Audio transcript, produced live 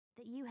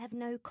that you have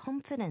no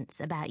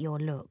confidence about your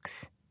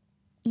looks.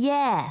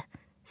 Yeah,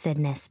 said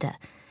Nesta.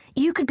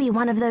 You could be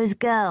one of those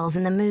girls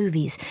in the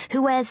movies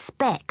who wears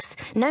specs,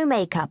 no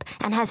makeup,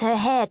 and has her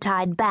hair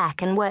tied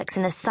back and works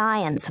in a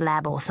science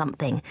lab or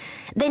something.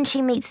 Then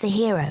she meets the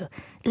hero,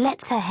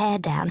 lets her hair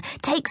down,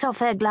 takes off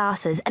her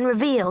glasses, and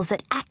reveals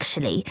that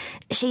actually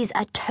she's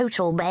a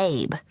total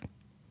babe.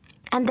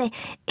 And the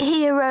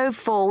hero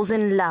falls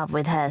in love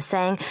with her,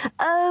 saying,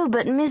 "Oh,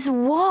 but Miss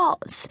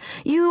Watts,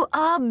 you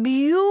are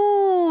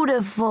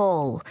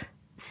beautiful,"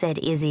 said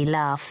Izzy,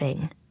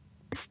 laughing.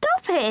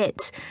 "Stop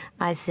it,"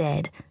 I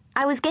said.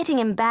 I was getting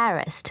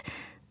embarrassed,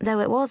 though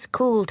it was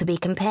cool to be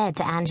compared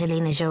to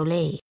Angelina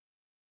Jolie.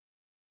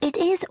 "It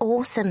is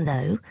awesome,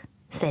 though,"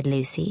 said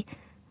Lucy.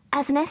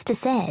 "As Nesta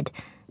said,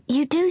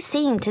 you do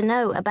seem to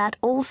know about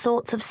all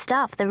sorts of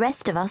stuff the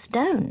rest of us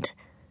don't.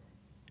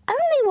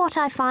 Only what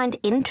I find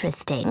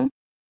interesting.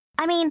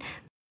 I mean,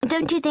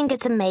 don't you think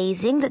it's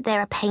amazing that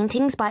there are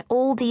paintings by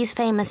all these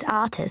famous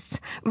artists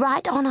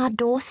right on our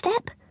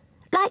doorstep?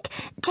 Like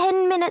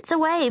 10 minutes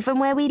away from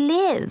where we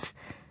live.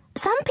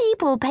 Some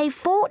people pay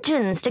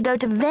fortunes to go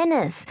to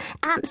Venice,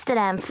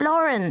 Amsterdam,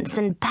 Florence,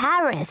 and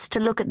Paris to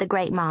look at the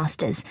great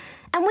masters,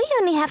 and we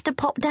only have to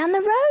pop down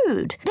the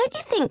road. Don't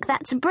you think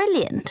that's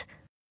brilliant?"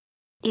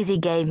 Izzy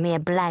gave me a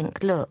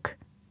blank look.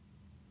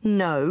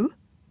 "No,"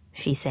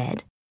 she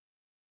said.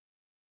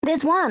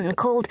 "There's one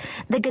called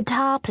The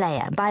Guitar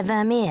Player by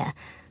Vermeer.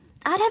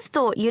 I'd have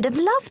thought you'd have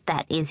loved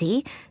that,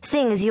 Izzy,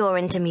 seeing as you're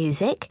into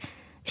music.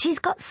 She's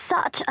got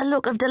such a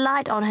look of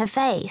delight on her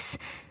face.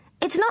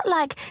 It's not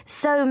like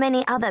so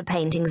many other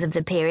paintings of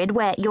the period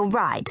where, you're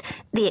right,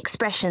 the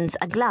expressions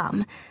are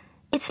glum.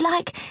 It's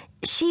like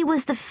she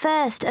was the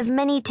first of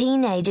many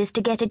teenagers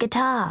to get a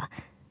guitar.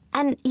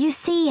 And you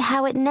see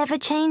how it never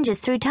changes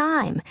through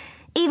time.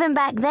 Even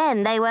back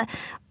then they were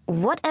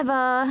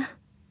whatever.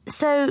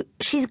 So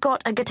she's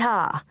got a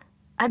guitar.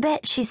 I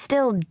bet she's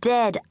still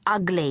dead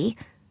ugly.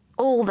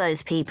 All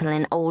those people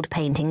in old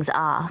paintings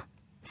are,"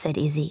 said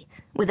Izzy,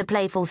 with a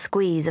playful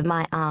squeeze of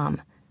my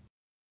arm.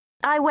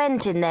 "I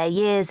went in there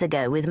years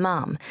ago with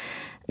Mum.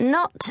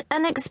 Not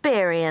an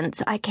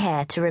experience I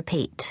care to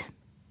repeat.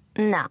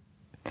 Nah.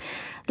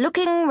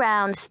 Looking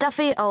round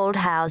stuffy old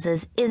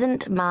houses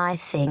isn't my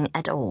thing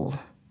at all."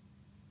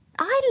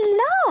 "I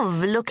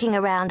love looking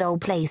around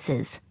old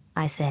places,"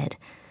 I said.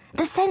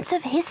 "The sense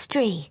of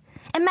history.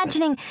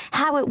 Imagining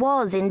how it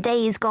was in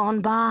days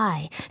gone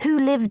by, who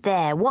lived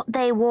there, what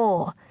they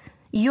wore."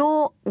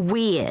 "You're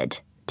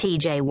weird,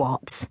 TJ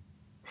Watts,"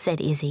 said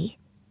Izzy.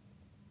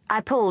 I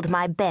pulled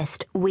my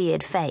best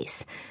weird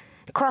face,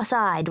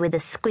 cross-eyed with a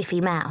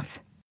squiffy mouth.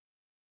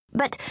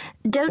 "But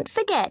don't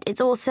forget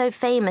it's also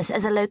famous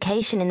as a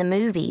location in the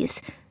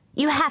movies.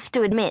 You have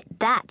to admit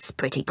that's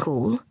pretty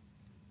cool."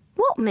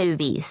 "What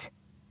movies?"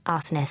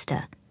 asked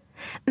Nesta.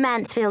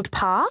 "Mansfield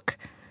Park.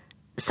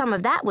 Some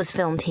of that was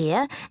filmed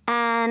here,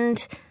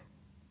 and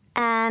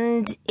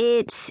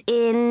it's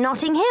in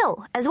Notting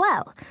Hill as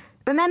well.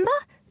 Remember?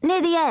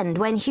 Near the end,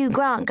 when Hugh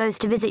Grant goes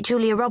to visit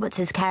Julia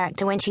Roberts'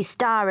 character when she's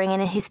starring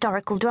in a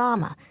historical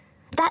drama.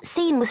 That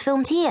scene was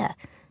filmed here.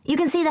 You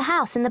can see the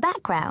house in the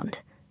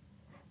background."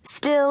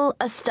 "Still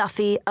a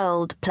stuffy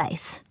old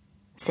place,"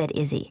 said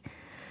Izzy.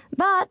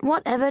 "But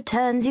whatever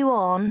turns you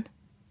on."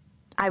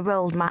 I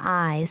rolled my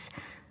eyes.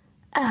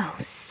 Oh,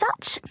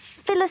 such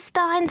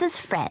Philistines as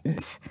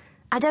friends.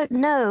 I don't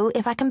know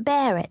if I can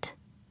bear it.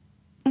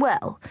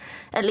 "Well,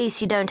 at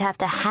least you don't have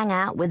to hang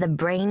out with a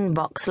brain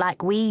box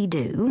like we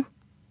do,"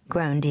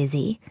 groaned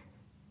Izzy.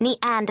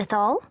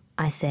 "Neanderthal,"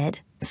 I said.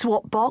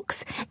 "Swap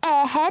box,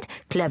 airhead,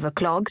 clever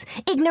clogs,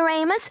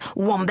 ignoramus,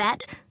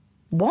 wombat."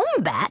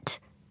 "Wombat?"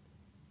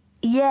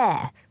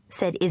 "Yeah,"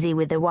 said Izzy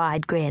with a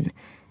wide grin.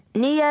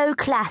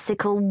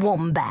 "Neoclassical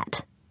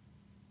wombat."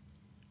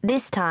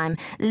 This time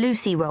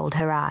Lucy rolled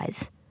her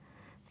eyes.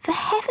 "For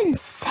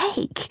heaven's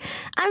sake,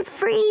 I'm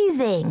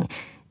freezing.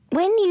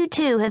 When you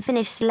two have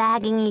finished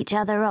slagging each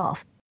other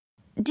off,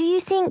 do you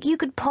think you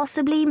could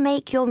possibly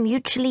make your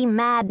mutually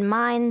mad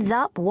minds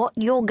up what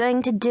you're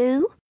going to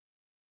do?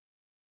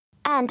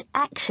 And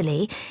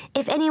actually,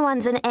 if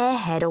anyone's an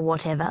airhead or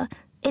whatever,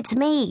 it's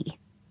me,"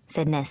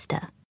 said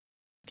Nesta.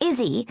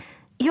 "Izzy,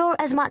 you're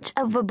as much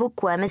of a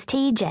bookworm as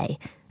TJ,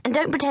 and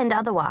don't pretend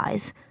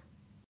otherwise.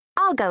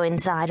 I'll go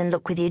inside and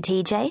look with you,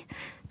 TJ,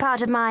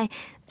 part of my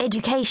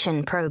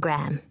education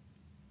program."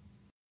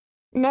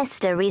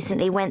 Nesta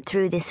recently went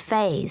through this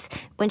phase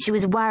when she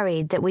was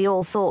worried that we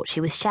all thought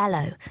she was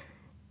shallow.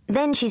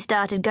 Then she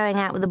started going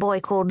out with a boy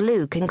called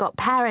Luke and got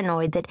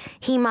paranoid that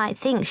he might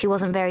think she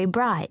wasn't very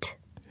bright.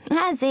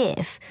 As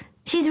if.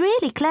 She's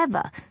really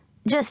clever,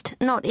 just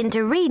not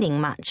into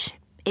reading much,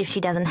 if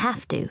she doesn't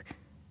have to.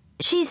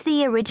 She's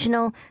the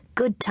original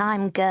good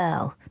time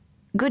girl.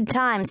 Good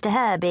times to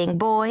her being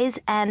boys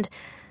and,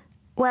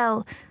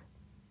 well,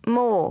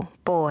 more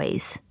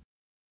boys.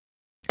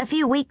 A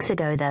few weeks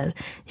ago, though,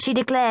 she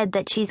declared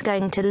that she's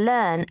going to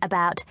learn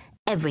about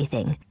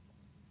everything.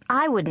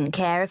 I wouldn't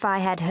care if I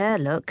had her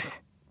looks.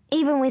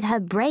 Even with her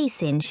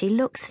brace in, she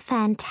looks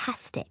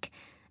fantastic,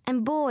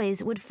 and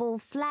boys would fall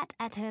flat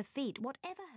at her feet, whatever